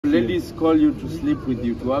Ladies call you to sleep with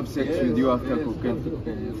you, to have sex with you after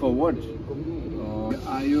cocaine. For what?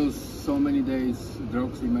 I use so many days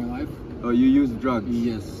drugs in my life. Oh, you use drugs?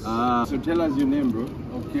 Yes. So tell us your name, bro.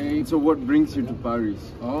 Okay. So what brings you to Paris?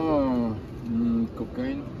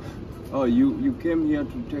 Cocaine. Oh, you came here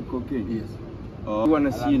to take cocaine? Yes. What you want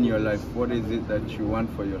to see in your life? What is it that you want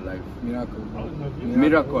for your life? Miracle.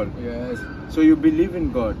 Miracle? Yes. So you believe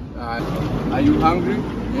in God? Are you hungry?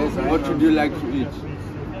 Yes. What would you like to eat?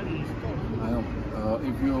 I know.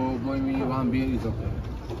 If you buy me one beer, it's okay.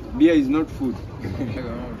 Beer is not food.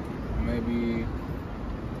 Maybe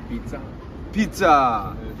pizza.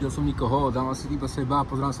 Pizza! Eu sou Mikoho, dám asi líba seba,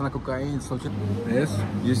 pozrám sa na kokain, Yes.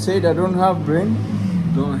 You said I don't have brain?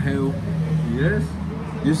 Don't have. Yes.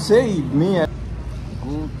 You say me.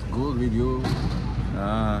 Good with you.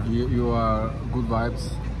 You are good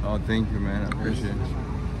vibes. Oh, thank you, man. I appreciate it.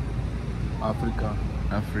 Africa.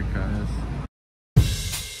 Africa. Yes.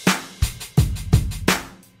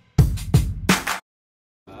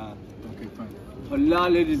 Okay, fine. Hola,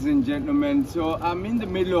 ladies and gentlemen. So I'm in the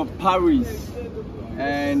middle of Paris,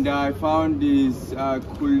 and I found this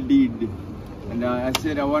cool dude, and I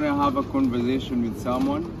said I want to have a conversation with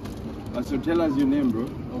someone. So tell us your name, bro.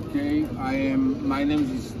 Okay, my name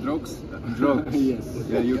is Drugs. Drugs? Yes.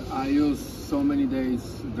 Yeah, I use so many days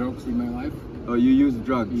drugs in my life. Oh, you use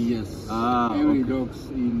drugs? Yes. okay. Every drugs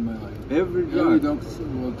in my life. Every drug? Every drugs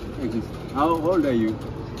will exist. How old are you?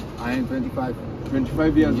 I am 25.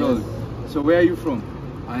 25 years Yes. old. So where are you from?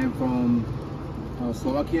 I am from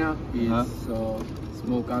Slovakia. It's a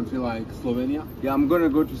small country like Slovenia. Yeah, I'm gonna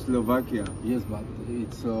go to Slovakia. Yes, but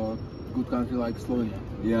it's a good country like Slovenia.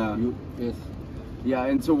 Yeah. Yes. Yeah,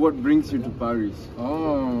 and so what brings you to Paris?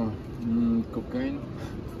 Cocaine.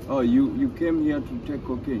 Oh, you came here to take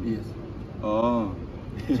cocaine? Yes. Oh,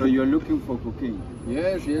 so you're looking for cocaine?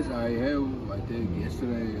 Yes, I take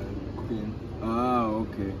yesterday cocaine.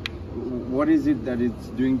 Okay. What is it that it's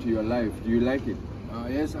doing to your life? Do you like it?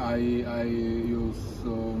 Yes, I use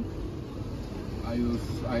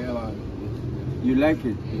ILI. You like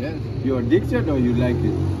it? Yes. You're addicted or you like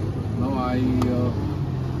it? No, my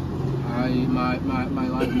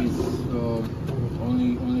life is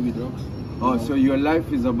only with drugs. Oh, so your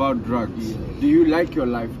life is about drugs. Yes. Do you like your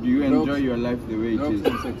life? Do you Drugs. enjoy your life the way it Drugs is?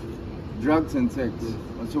 and sex. Drugs and sex. Yes.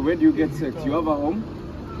 So where do you get sex? You have a home?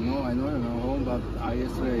 No, I don't have a home, but I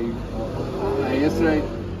yesterday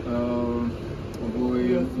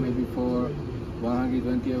maybe for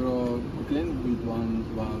 120 euro cocaine with one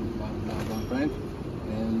friend,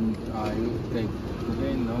 and I take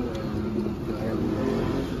cocaine now and I have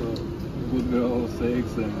good girl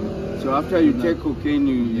sex and. So after you take cocaine,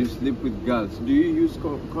 you sleep with girls. Do you use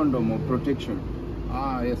condom or protection?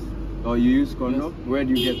 Yes. Or you use condom? Yes. Where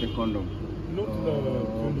do you get the condom?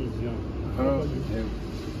 Her.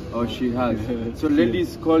 Oh, she has. So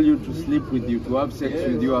ladies call you to sleep with you, to have sex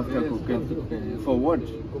with you after cocaine. Yes. For what?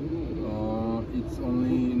 It's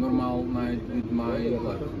only normal night with my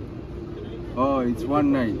life. Oh, it's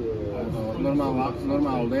one night.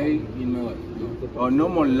 Normal day in my life. Or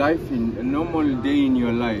normal day in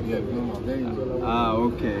your life. Yeah, normal day in my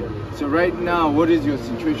life. Okay. So right now, what is your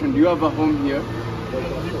situation? Do you have a home here?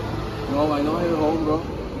 No, I don't have a home, bro.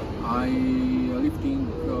 I living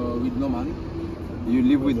with no money. You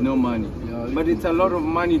live with no money. Yeah, but it's a lot of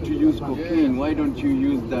money to use cocaine. Why don't you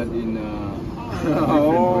use that in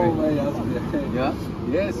oh, way? Yeah?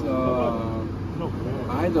 Yes,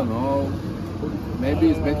 I don't know. Maybe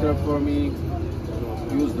it's better for me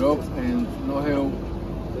to use drugs and not have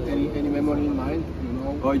any memory in mind, you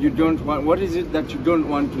know. Or you don't want, what is it that you don't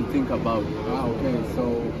want to think about? Okay,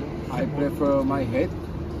 so I prefer my head,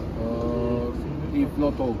 if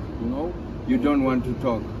not all, you know. You don't want to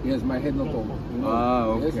talk? Yes, my head not all, you know.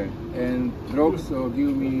 Okay. Yes? And drugs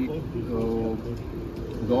give me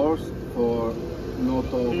doors for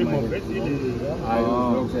not all my head, you know. I use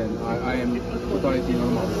drugs and I am totally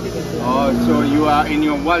normal. Oh, so you are in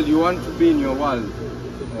your world, you want to be in your world.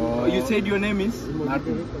 You said your name is?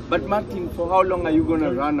 Martin. But Martin, for how long are you going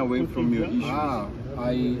to run away from your issues?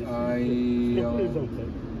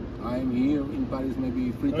 I'm here in Paris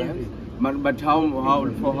maybe 3 times. But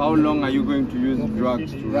for how long are you going to use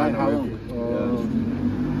drugs to run away?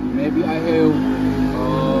 Maybe I have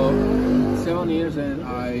 7 years and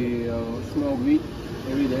I smoke weed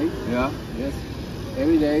every day. Yeah? Yes,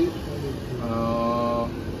 every day.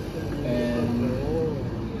 And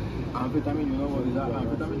amphetamine, you know what is that?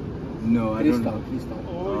 Amphetamine? No, I don't know. Crystal.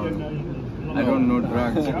 I don't know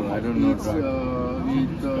drugs, bro. I don't know It's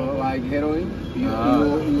drugs. like heroin. You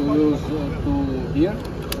use to here.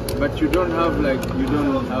 But you don't have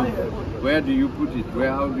where do you put it?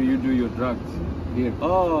 How do you do your drugs? here.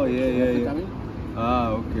 Oh, yeah. Amphetamine. Ah,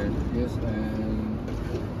 okay. Yes, and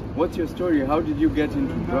What's your story? How did you get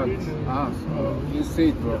into drugs? so in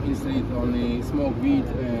street, bro. In street, only smoke weed,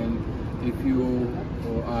 and if you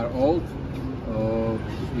are old,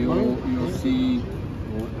 you see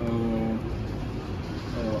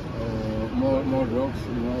more drugs,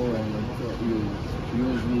 you know, and you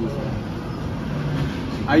use these.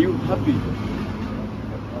 Are you happy?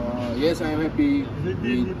 Yes, I am happy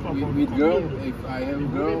with girl. If I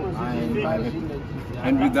have girl, I'm happy.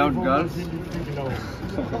 And without girls?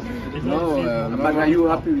 No, But are you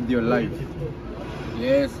happy with your life?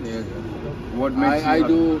 Yes. What makes I you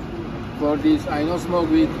happy? do for this. I not smoke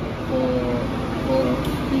weed for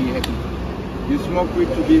be happy. You smoke weed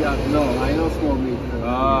to be happy? No, I not smoke weed.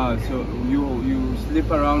 Ah, so you sleep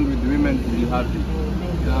around with women to be happy?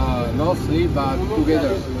 Not sleep, but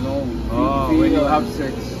together. You know. Oh, feel, when you have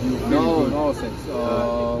sex, you feel No, good. no sex.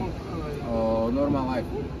 Normal life.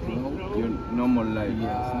 You know. Your normal life.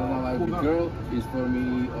 Yes, normal life with girl is for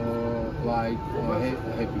me like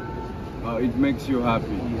happy. It makes you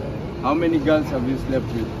happy. Yeah. How many girls have you slept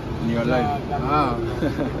with in your life?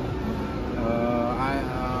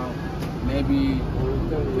 Maybe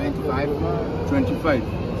 25. 25.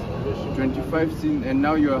 25 since, and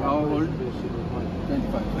now you're how old?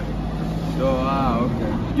 25. So,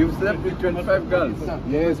 okay. You've slept with 25 girls?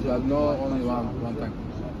 Yes, but no only one time.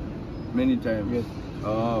 Many times? Yes.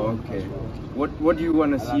 Oh, okay. What do you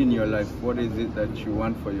want to see in your life? What is it that you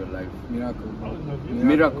want for your life? Miracle.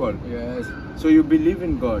 Miracle? Yes. So you believe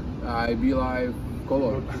in God? I believe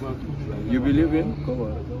color. You believe in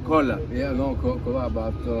Color. Kola? Yeah, no color,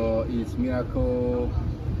 but it's miracle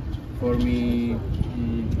for me.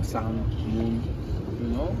 Sun, moon, you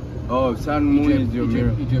know. Oh, sun, moon is your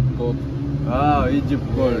miracle. Egypt God. Ah, Egypt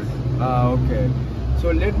gold. Ah, okay.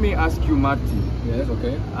 So let me ask you, Martin. Yes,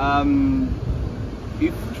 okay.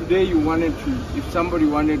 If today you wanted to, if somebody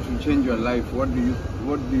wanted to change your life, what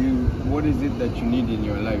is it that you need in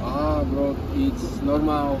your life? Bro, it's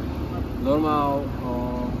normal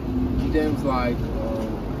items like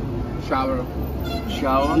shower.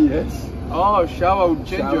 Shower? Yes. Oh, shower would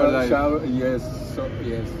change your life. Shower, yes.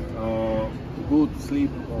 Yes. Good sleep.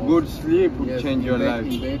 Good sleep would Yes, change in your bed,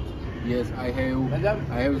 life. In bed. Yes, I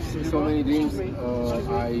have so many dreams.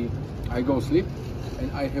 I go sleep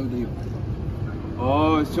and I have dream.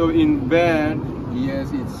 Oh, so in bed.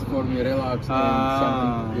 Yes, it's for me relax and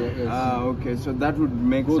something. Yes. Okay. So that would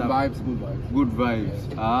make Good some vibes, good vibes. Good vibes.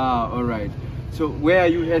 Yes. All right. So where are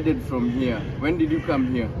you headed from here? When did you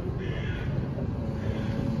come here?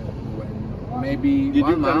 Maybe Did one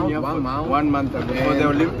you come month. here 1 month. ago for the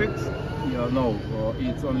And- Olympics? Yeah, no,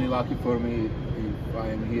 it's only lucky for me if I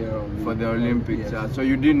am here. For the Olympics. Yes. So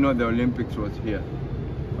you didn't know the Olympics was here.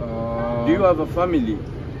 Do you have a family?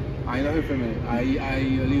 I don't have family. I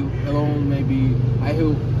live alone. Maybe I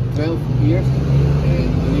have 12 years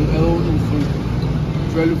and live alone in street.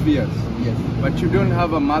 12 years. Yes. But you don't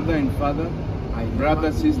have a mother and father? I have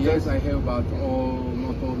Brother, sisters? Yes, I have, but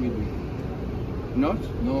not all with me. Not?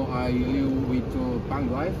 No, I live with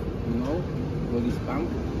punk life. You know what is punk?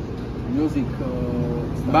 Music.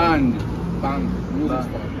 Style. Band. Punk music Band.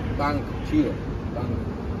 style. Punk chill. Punk.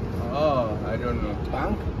 Oh, I don't know.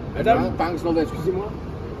 Punk. Madame. Punk Slovak. Excusez-moi.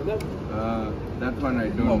 That one I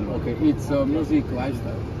don't Oh, know. okay. It's a music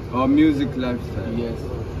lifestyle. Oh, music lifestyle. Yes.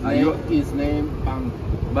 Are you- His name Punk.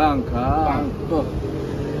 Punk. Punk. Punk.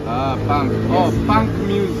 Oh, Yes. punk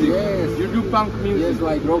music. Yes. You do punk music. Yes,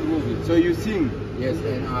 like rock music. So you sing. Yes,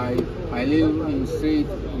 and I live in street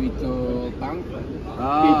with punk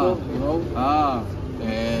Ah. people, you know,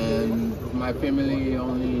 and my family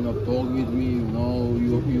only not talk with me. You know,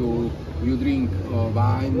 you drink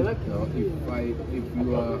wine. If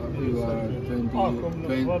you are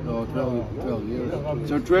 12 years.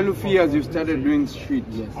 So 12 years you started doing street.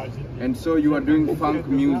 Yes. And so you are doing funk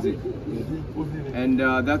music. Yes. And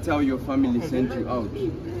that's how your family sent you out.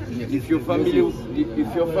 Yes. If your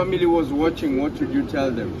family was watching, what would you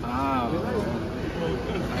tell them? I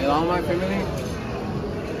love my family.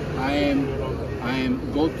 I am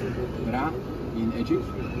God Ra in Egypt,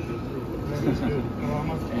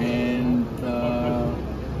 and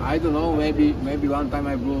I don't know. Maybe one time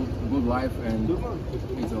I build good life, and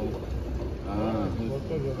it's all.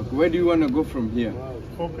 Where do you want to go from here?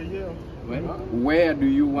 Where do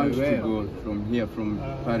you want to Where? go from here, from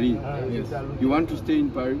Paris? Yes. You want to stay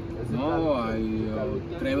in Paris? No, I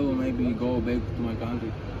travel. Maybe go back to my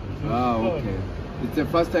country. Okay. It's the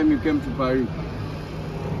first time you came to Paris?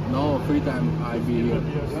 No, free time I be here.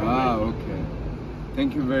 Okay.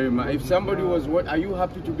 Thank you very much. If somebody was are you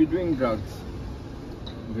happy to be doing drugs?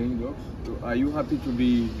 Doing drugs? Are you happy to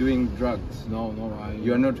be doing drugs? No,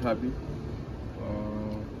 You are not happy?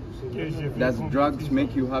 Does drugs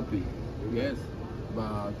make you happy? Yes,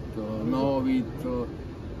 but no with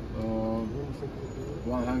 100%,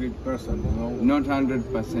 you know. Not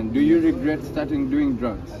 100%. Do you regret starting doing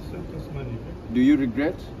drugs? Do you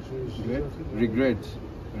regret? Regret?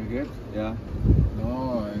 Yeah.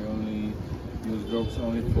 No, I only use drugs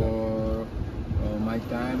only for my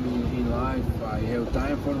time in life. I have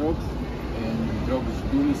time for drugs, and drugs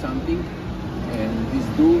do me something, and this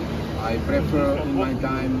do. I prefer in my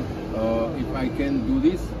time if I can do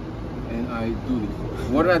this, and I do this.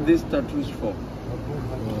 What are these tattoos for?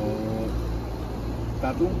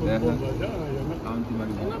 Tattoo? Uh-huh.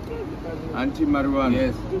 Anti-marijuana. Anti-marijuana?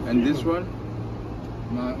 Yes. And this one?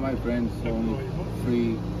 My friends only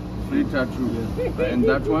free tattoo. Yes. And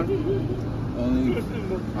that one? Only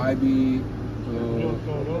I be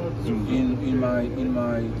in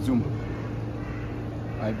my Zoom.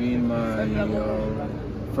 I be in my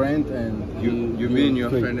friend, and you be in your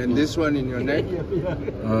friend. And this one in your neck?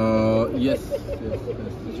 Yes.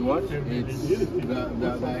 It's what? It's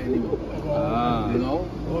the animal. Ah. You know?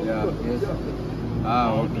 Yeah. Yes.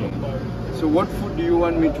 Ah, okay. So what food do you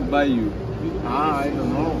want me to buy you? I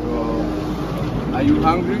don't know. Are you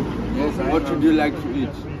hungry? Yes, I What am. would you like to eat?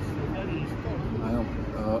 I know.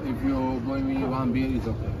 If you buy me one beer, it's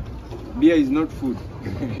okay. Beer is not food.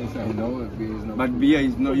 Yes, I know. Beer is not. But beer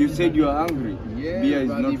is not. You said you are hungry. Yeah, beer is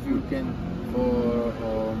but not if food. you can for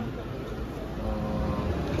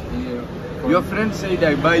Your friend said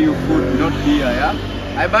I buy you food, not beer, yeah?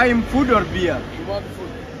 I buy him food or beer? You want food?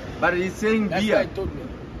 But he's saying That's beer. what I told me.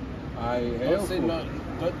 I Don't have say food. no.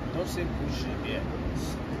 Don't say bullshit. Yeah.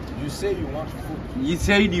 You say you want food. He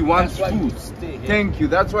said he wants That's why food. you stay here. Thank you.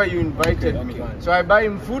 That's why you invited Okay, me. fine. So I buy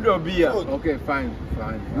him food or beer? Food. Okay, fine.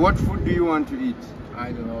 What food do you want to eat?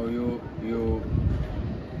 I don't know. You.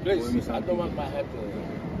 Please, Give me I something. don't want my help.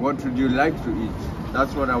 What would you like to eat?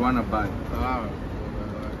 That's what I want to buy.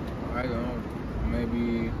 I don't know.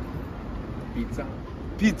 Maybe pizza.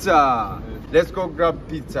 Pizza. Let's go grab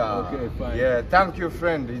pizza. Okay, fine. Yeah, thank you,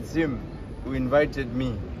 friend. It's him who invited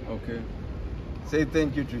me. Okay. Say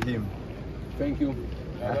thank you to him. Thank you.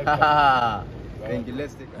 Thank you.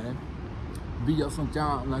 Let's take Viděl jsem tě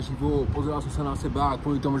naživo, pozeral jsem se na seba,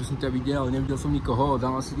 kvůli tomu, že jsem tě viděl, neviděl jsem nikoho,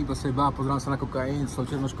 dával si iba seba, pozeral jsem se na kokain s tou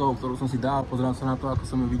černoškou, kterou jsem si dal, pozeral jsem na to, ako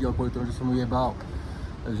jsem ju viděl, kvůli tomu, že jsem ju jebal.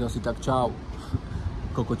 Takže asi tak čau.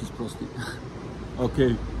 Kokoti sprostý.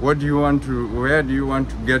 Okay. Where do you want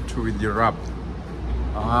to get to with your rap?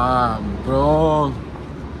 Bro,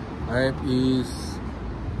 rap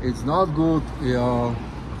it's not good.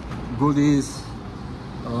 Good is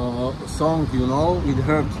song, you know, it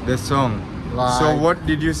hurts. The song. Like So what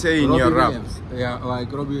did you say in Robbie your rap? Williams. Yeah,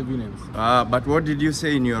 like Robbie Williams. But what did you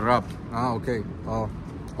say in your rap? Okay.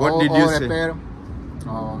 What did you say? Rapper,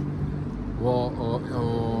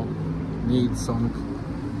 need song,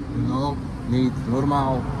 you know, need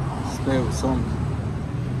normal spell song.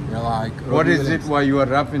 Yeah, like What Robbie is Williams. it what you are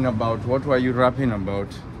rapping about? What were you rapping about?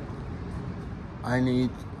 I need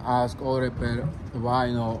ask all rapper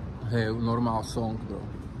why no have normal song, bro.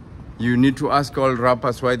 You need to ask all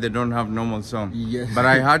rappers why they don't have normal song. Yeah. But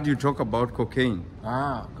I heard you talk about cocaine.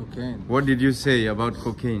 Cocaine. What did you say about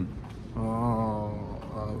cocaine?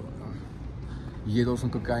 Jedol som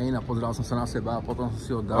kokain a pozeral som sa na seba a potom som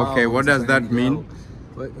si ho dal. Okay, what does that mean?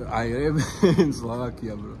 I live in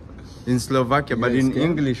Slovakia, bro. In Slovakia, but Yes, in yeah.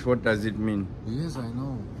 English, what does it mean? Yes, I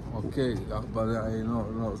know. Okay, but I know.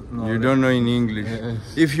 No, You don't know in English.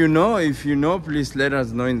 Yes. If you know, please let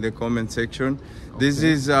us know in the comment section. This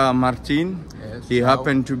Okay. is Martin. Yes, He ciao.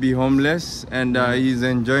 happened to be homeless and he's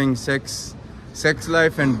enjoying sex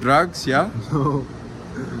life and drugs. Yeah.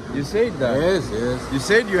 You said that. Yes. You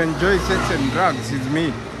said you enjoy sex and drugs. It's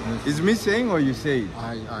me. It's me saying or you say it?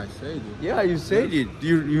 I said it. Yeah, you said it.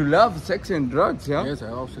 You love sex and drugs, yeah? Yes, I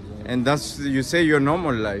also did. And that's you say your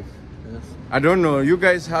normal life. Yes. I don't know. You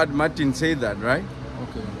guys heard Martin say that, right?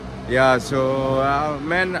 Okay. Yeah. So,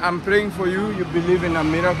 man, I'm praying for you. You believe in a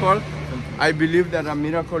miracle. I believe that a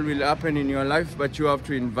miracle will happen in your life, but you have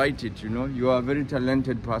to invite it. You know, you are a very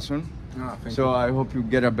talented person. Thank So you. I hope you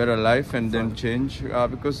get a better life and then change.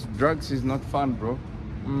 Because drugs is not fun, bro.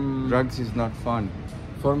 Drugs is not fun.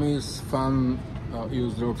 For me, it's fun.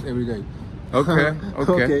 Use drugs every day. Okay.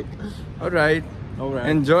 Okay. All right. All right.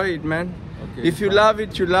 Enjoy it, man. Okay, If you fine. love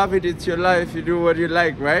it, you love it. It's your life. You do what you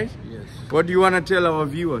like, right? Yes. What do you want to tell our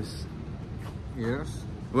viewers? Yes.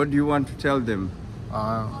 What do you want to tell them?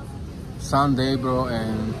 Sunday, bro,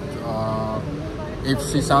 and if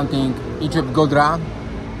see something Egypt Godra,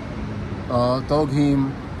 talk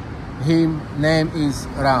him His name is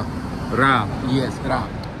Ra. Ra. Yes, Ra.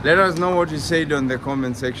 Let us know what you said on the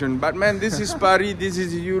comment section. But man, this is Paris, this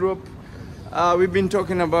is Europe. We've been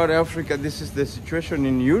talking about Africa. This is the situation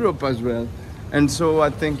in Europe as well. And so I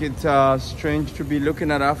think it's strange to be looking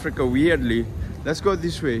at Africa weirdly. Let's go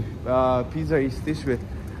this way. Pisa is this way.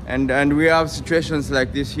 And we have situations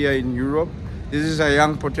like this here in Europe. This is a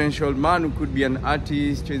young potential man who could be an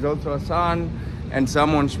artist. He's also a son and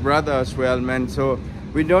someone's brother as well, man. So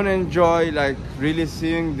we don't enjoy like really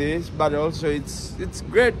seeing this, but also it's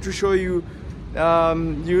great to show you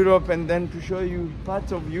Europe, and then to show you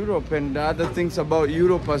parts of Europe and other things about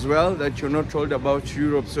Europe as well that you're not told about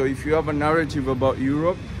Europe. So if you have a narrative about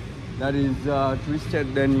Europe that is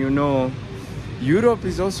twisted, then you know Europe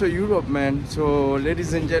is also Europe, man. So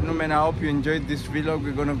ladies and gentlemen, I hope you enjoyed this vlog.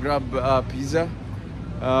 We're gonna grab pizza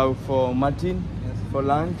for Martin for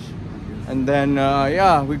lunch. And then,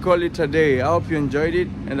 yeah, we call it a day. I hope you enjoyed it,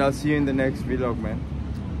 and I'll see you in the next vlog, man.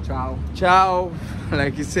 Ciao. Ciao.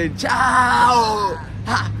 Like you said, ciao.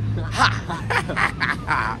 Ha.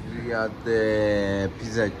 Ha. We got the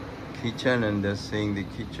pizza kitchen, and they're saying the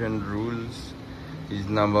kitchen rules is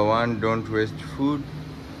number 1, don't waste food.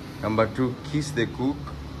 Number 2, kiss the cook.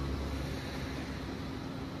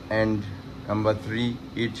 And number 3,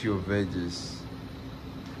 eat your veggies.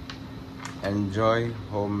 Enjoy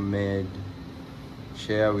homemade,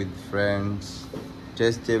 share with friends,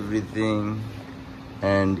 taste everything,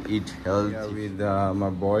 and eat healthy. Yeah, with my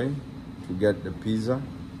boy to get the pizza.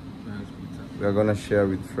 Nice pizza. We're gonna share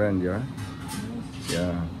with friend, yeah? Yes.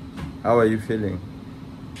 Yeah. How are you feeling?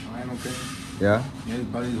 I'm okay. Yeah? Yes,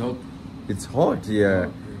 but it's hot. It's hot, yeah.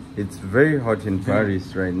 It's very hot in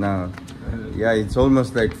Paris right now. Yeah, it's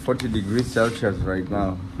almost like 40 degrees Celsius right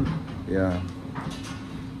now. Yeah.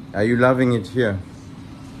 Are you loving it here?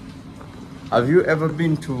 Have you ever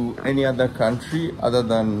been to any other country other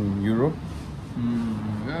than Europe?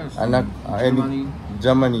 Yes. Germany.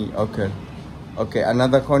 Germany, okay. Okay,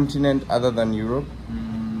 another continent other than Europe?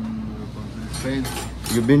 Spain.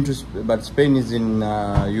 You've been to, but Spain is in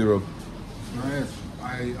Europe. Yes,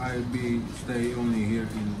 I stay only here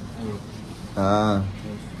in Europe. Ah.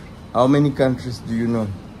 Yes. How many countries do you know?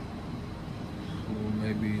 So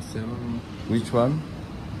maybe 7. Which one?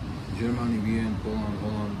 Germany, Vienna, Poland,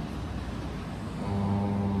 Holland.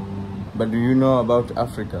 But do you know about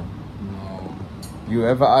Africa? No. You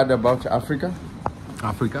ever heard about Africa?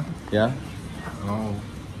 Africa? Yeah? No.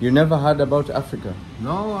 You never heard about Africa?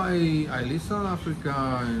 No, I listen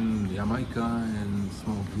Africa and Jamaica and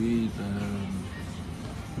smoke weed and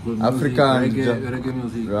good music, Africa and reggae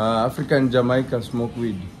music. Africa and Jamaica smoke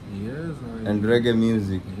weed. Yes. And reggae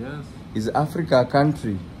music. Yes. Is Africa a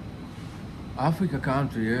country? Africa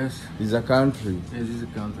country, yes. It's a country. Yes, it's a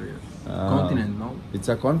country, yes. Continent, no? It's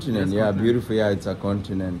a continent, Yes, yeah, continent. beautiful, yeah, it's a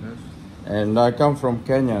continent. Yes. And I come from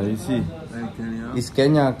Kenya, you see. Kenya. Is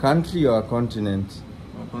Kenya a country or a continent?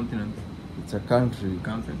 Oh, continent. It's a country.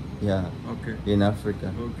 Country. Yeah, Okay. in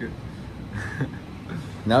Africa. Okay.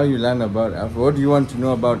 Now you learn about Africa. What do you want to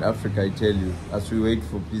know about Africa, I tell you, as we wait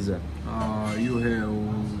for pizza? You have,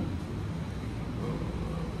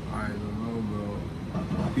 I don't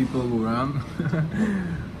know, people who run.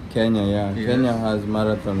 Kenya, yeah. Yes. Kenya has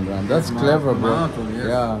marathon run. That's Marathon, clever, bro. marathon, yes.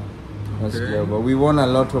 Yeah, that's Okay. clever. We won a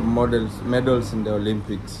lot of medals in the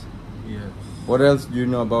Olympics. Yes. What else do you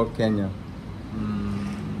know about Kenya?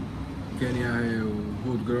 Kenya have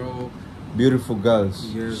good girl. Beautiful girls.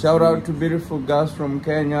 Yes, Shout out to beautiful girls from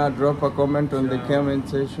Kenya. Drop a comment on the comment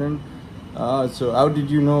section. So how did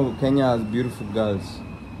you know Kenya has beautiful girls?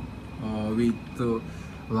 With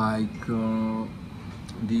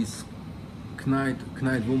this knight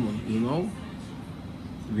woman, you know,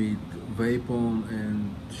 with weapon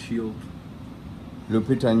and shield.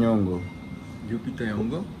 Lupita Nyong'o. Lupita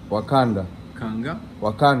Nyong'o. Wakanda.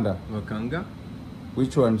 Wakanda. Wakanda.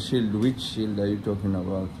 Which one shield? Which shield are you talking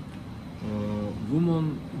about?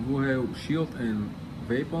 Woman who have shield and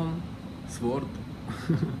weapon, sword.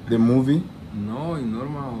 The movie? No, in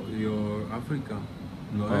normal, your Africa.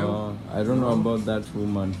 No. I don't know about that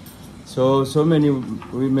woman. So many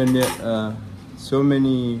women, so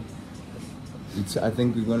many. I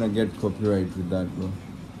think we're gonna get copyright with that, bro.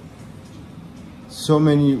 So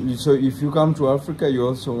many. So if you come to Africa, you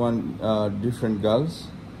also want different girls.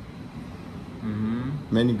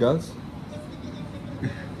 Many girls.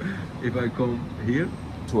 If I come here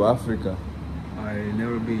to Africa, I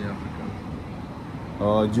never been in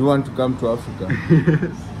Africa. Do you want to come to Africa?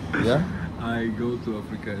 Yes. Yeah. I go to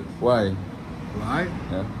Africa. Why? Why?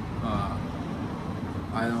 Yeah.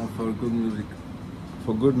 I know, for good music.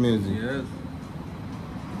 For good music. Yes.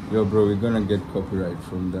 Yo, bro, we're gonna get copyright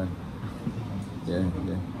from that. Yeah.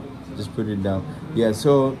 Just put it down. Yeah,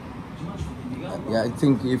 so yeah, I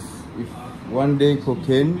think if one day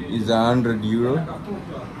cocaine is 100 euro,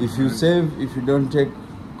 if you don't take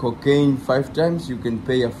cocaine 5 times, you can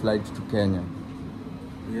pay a flight to Kenya.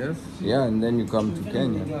 Yes? Yeah, and then you come to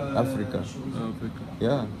Kenya, Africa. Africa.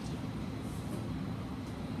 Yeah.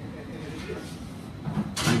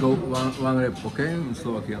 I go one rep cocaine in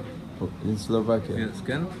Slovakia. In Slovakia. Yes,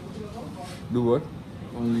 can? Do what?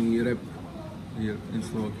 Only rep here in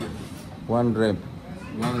Slovakia. 1 rep.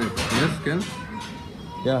 One rep. Yes, can?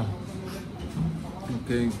 Yeah.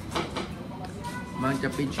 Okay. Mám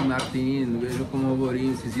ťa piči, Martin, vieš o kom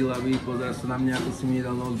hovorím, si zilavý, pozerá sa na mňa, ako si mi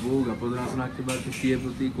dal notebook a pozerám sa na teba, ako si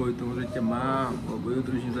jebnutý, kvôli tomu, že ťa mám, lebo ju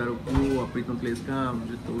držím za ruku a pritom tlieskám,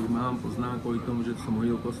 že to už mám, poznám, kvôli tomu, že som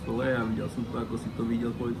hodil v kostole a videl som to, ako si to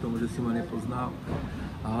videl, kvôli tomu, že si ma nepoznal.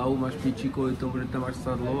 A hlavu máš piči, kvôli tomu, že tam máš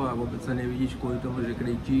sadlo a vôbec sa nevidíš, kvôli tomu, že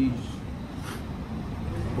kričíš.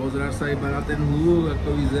 Pozráš sa iba na ten hluk,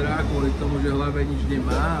 ako vyzerá, kvôli tomu, že v hlave nič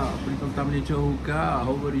nemá a pritom tam niečo húka a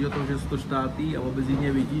hovoríš o tom, že sú to štáty a vôbec ich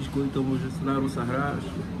nevidíš, kvôli tomu, že sa na Rusa hráš.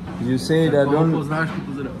 You say I don't.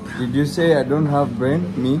 Did you say I don't have brain?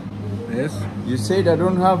 Me? Yes. You said I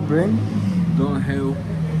don't have brain? Don't have.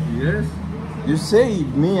 Yes. You say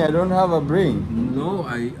me I don't have a brain. No,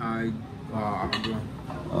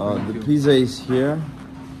 The pizza is here.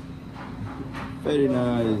 Very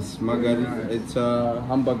nice, margarita. It's a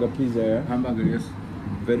hamburger pizza. Yeah? Hamburger, yes.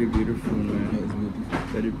 Very beautiful, man. Yeah, it's beautiful.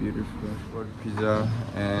 Very beautiful. Got pizza,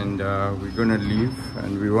 and we're gonna leave,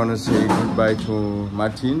 and we wanna say goodbye to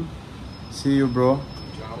Martin. See you, bro.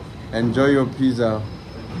 Enjoy your pizza.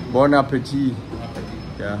 Bon appetit.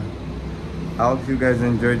 Yeah. I hope you guys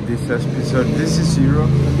enjoyed this episode. This is Europe.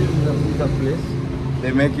 This is a pizza place. They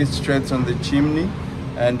make it straight on the chimney,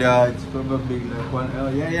 and it's probably like one. Oh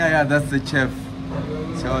yeah. That's the chef.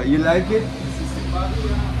 So you like it?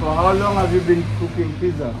 For how long have you been cooking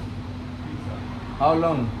pizza? How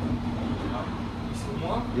long?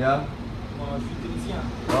 Yeah.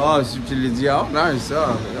 Oh, je suis tunisien. Oh, nice.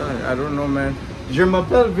 Oh, I don't know, man. Je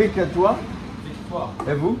m'appelle Vic, et toi? Victoire.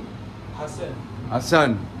 Et vous? Hassan.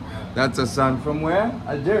 Hassan. That's Hassan. From where?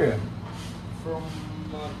 Algeria? From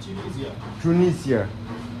Tunisia. Tunisia.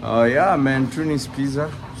 Oh yeah, man, Tunis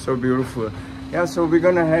pizza, so beautiful. Yeah, so we're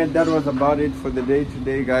gonna head. That was about it for the day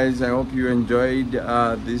today, guys. I hope you enjoyed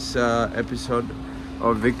this episode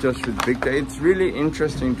of Victors with Victor. It's really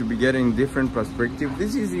interesting to be getting different perspective.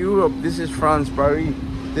 This is Europe, this is France, Paris.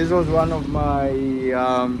 This was one of my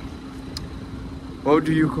what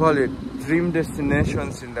do you call it, dream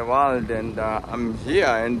destinations in the world, and I'm here,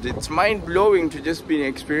 and it's mind-blowing to just be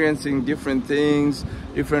experiencing different things,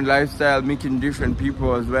 different lifestyle, meeting different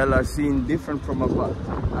people as well as seeing different from a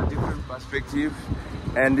different perspective,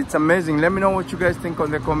 and it's amazing. Let me know what you guys think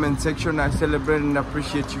on the comment section. I celebrate and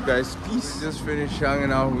appreciate you guys. Peace. Just finished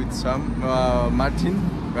hanging out with Martin,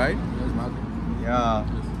 right? Yes, Martin. Yeah.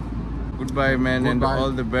 Yes. Goodbye, man. Goodbye. And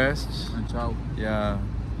all the best. And ciao. Yeah.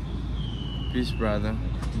 Peace, brother.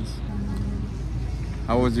 Peace.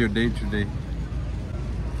 How was your day today?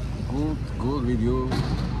 Good with you.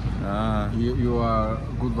 You are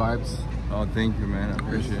good vibes. Oh, thank you, man. I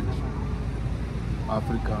appreciate it.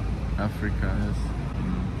 Africa. Yes.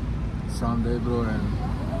 Sunday, bro, and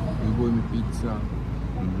you buy me pizza.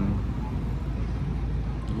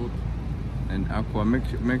 Good. And aqua,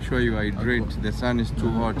 make sure you hydrate. Aqua. The sun is too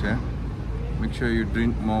hot, eh? Make sure you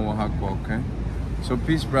drink more aqua, okay? So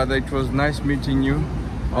peace, brother. It was nice meeting you.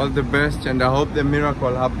 All the best, and I hope the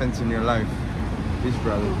miracle happens in your life. Peace,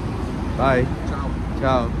 brother. Bye.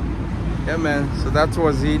 Ciao. Yeah, man. So that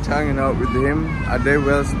was it, hanging out with him. A day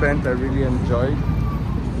well spent. I really enjoyed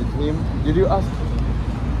with him. Did you ask?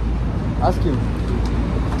 Ask him.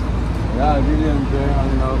 Yeah, I really enjoyed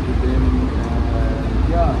hanging out with him.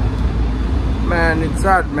 Yeah. Man, it's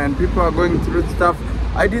sad, man. People are going through stuff.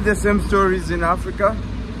 I did the same stories in Africa,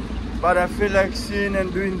 but I feel like seeing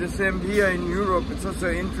and doing the same here in Europe. It's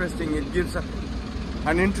also interesting. It gives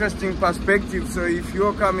an interesting perspective. So if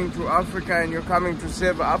you're coming to Africa and you're coming to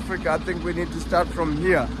save Africa, I think we need to start from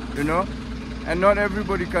here, you know? And not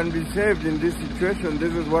everybody can be saved in this situation.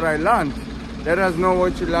 This is what I learned. Let us know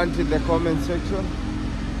what you learned in the comment section.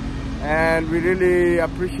 And we really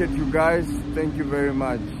appreciate you guys. Thank you very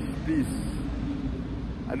much. Peace.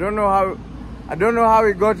 I don't know how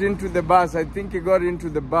he got into the bus. I think he got into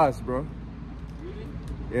the bus, bro.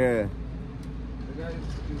 Yeah. The guy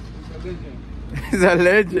is a legend. He's a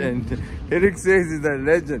legend. Eric says he's a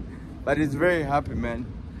legend. But he's very happy, man.